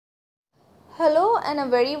Hello and a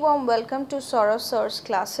very warm welcome to Saurav Sir's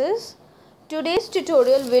classes. Today's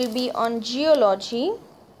tutorial will be on geology.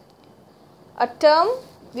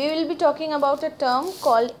 We will be talking about a term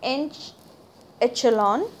called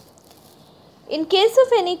echelon. In case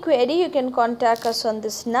of any query, you can contact us on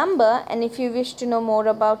this number, and if you wish to know more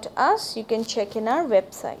about us, you can check in our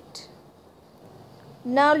website.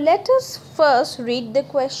 Now let us first read the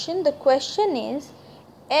question. The question is,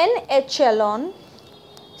 an echelon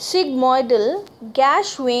sigmoidal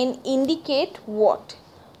gas vein indicate what?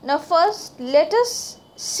 Now first let us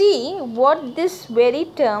see what this very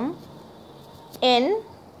term an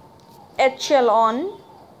echelon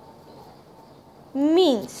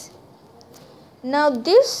means. Now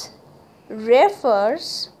this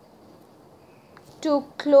refers to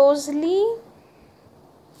closely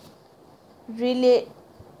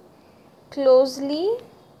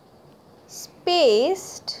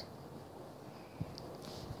spaced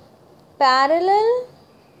parallel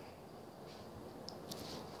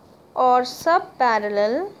or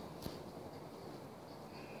subparallel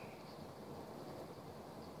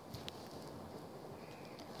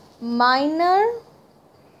minor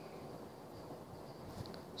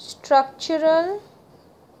structural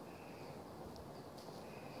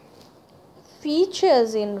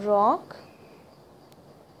features in rock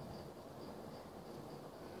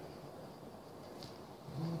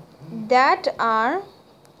that are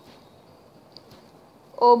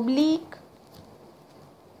oblique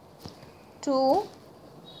to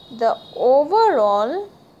the overall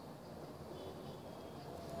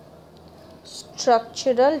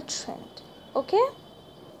structural trend. Okay.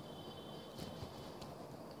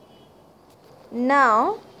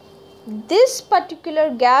 Now this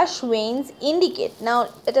particular gas veins indicate. Now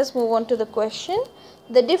let us move on to the question.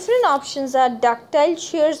 The different options are ductile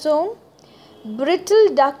shear zone,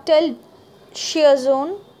 brittle ductile shear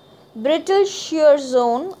zone, brittle shear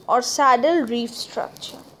zone, or saddle reef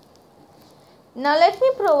structure. Now let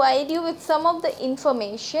me provide you with some of the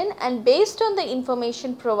information, and based on the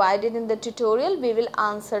information provided in the tutorial, we will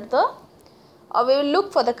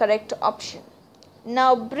look for the correct option.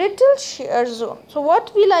 Now brittle shear zone. So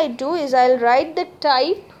what will I do is I will write the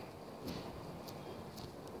type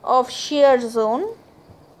of shear zone.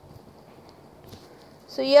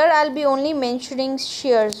 So here I will be only mentioning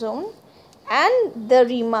shear zone and the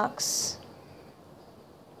remarks.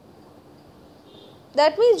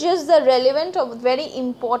 That means just the relevant or very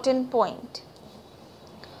important point.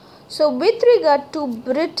 So with regard to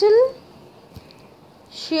brittle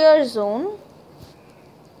shear zone,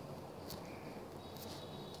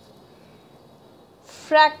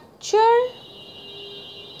 fracture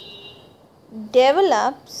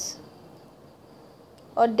develops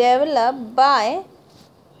or developed by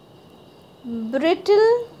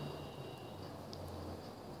brittle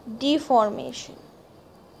deformation.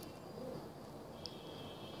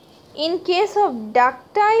 In case of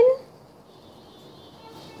ductile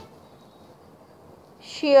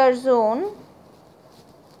shear zone,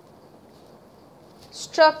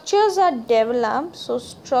 structures are developed. So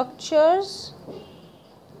structures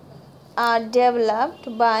are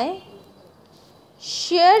developed by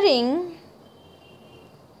shearing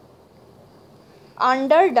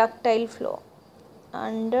under ductile flow.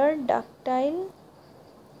 Under ductile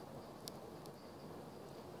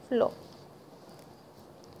flow.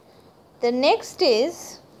 The next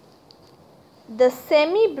is the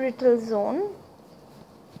semi-brittle zone,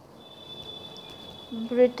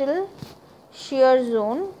 brittle shear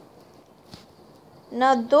zone.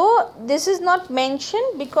 Now though this is not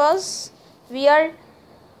mentioned because we are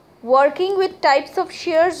working with types of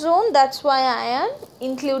shear zone, that's why I am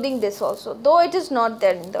including this also, though it is not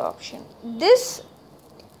there in the option. This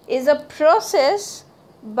is a process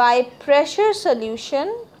by pressure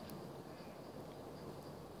solution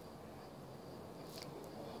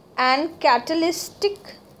and catalytic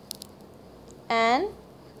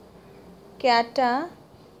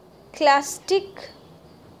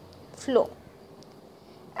flow.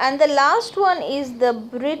 And the last one is the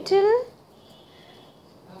brittle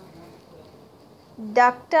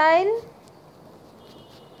ductile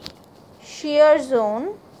shear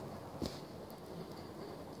zone,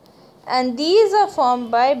 and these are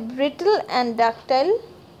formed by brittle and ductile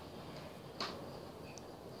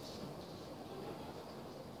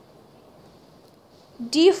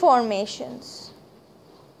deformations.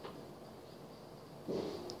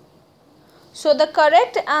 So the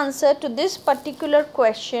correct answer to this particular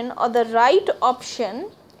question, or the right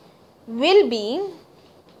option, will be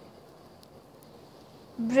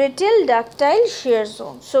brittle ductile shear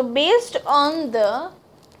zone. So based on the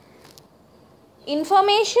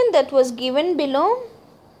information that was given below,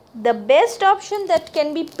 The best option that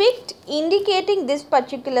can be picked indicating this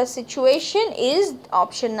particular situation is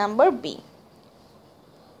option number B.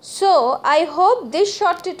 So, I hope this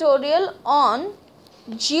short tutorial on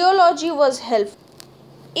geology was helpful.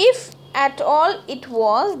 If at all it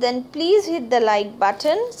was, then please hit the like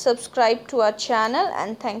button, subscribe to our channel,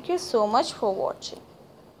 and thank you so much for watching.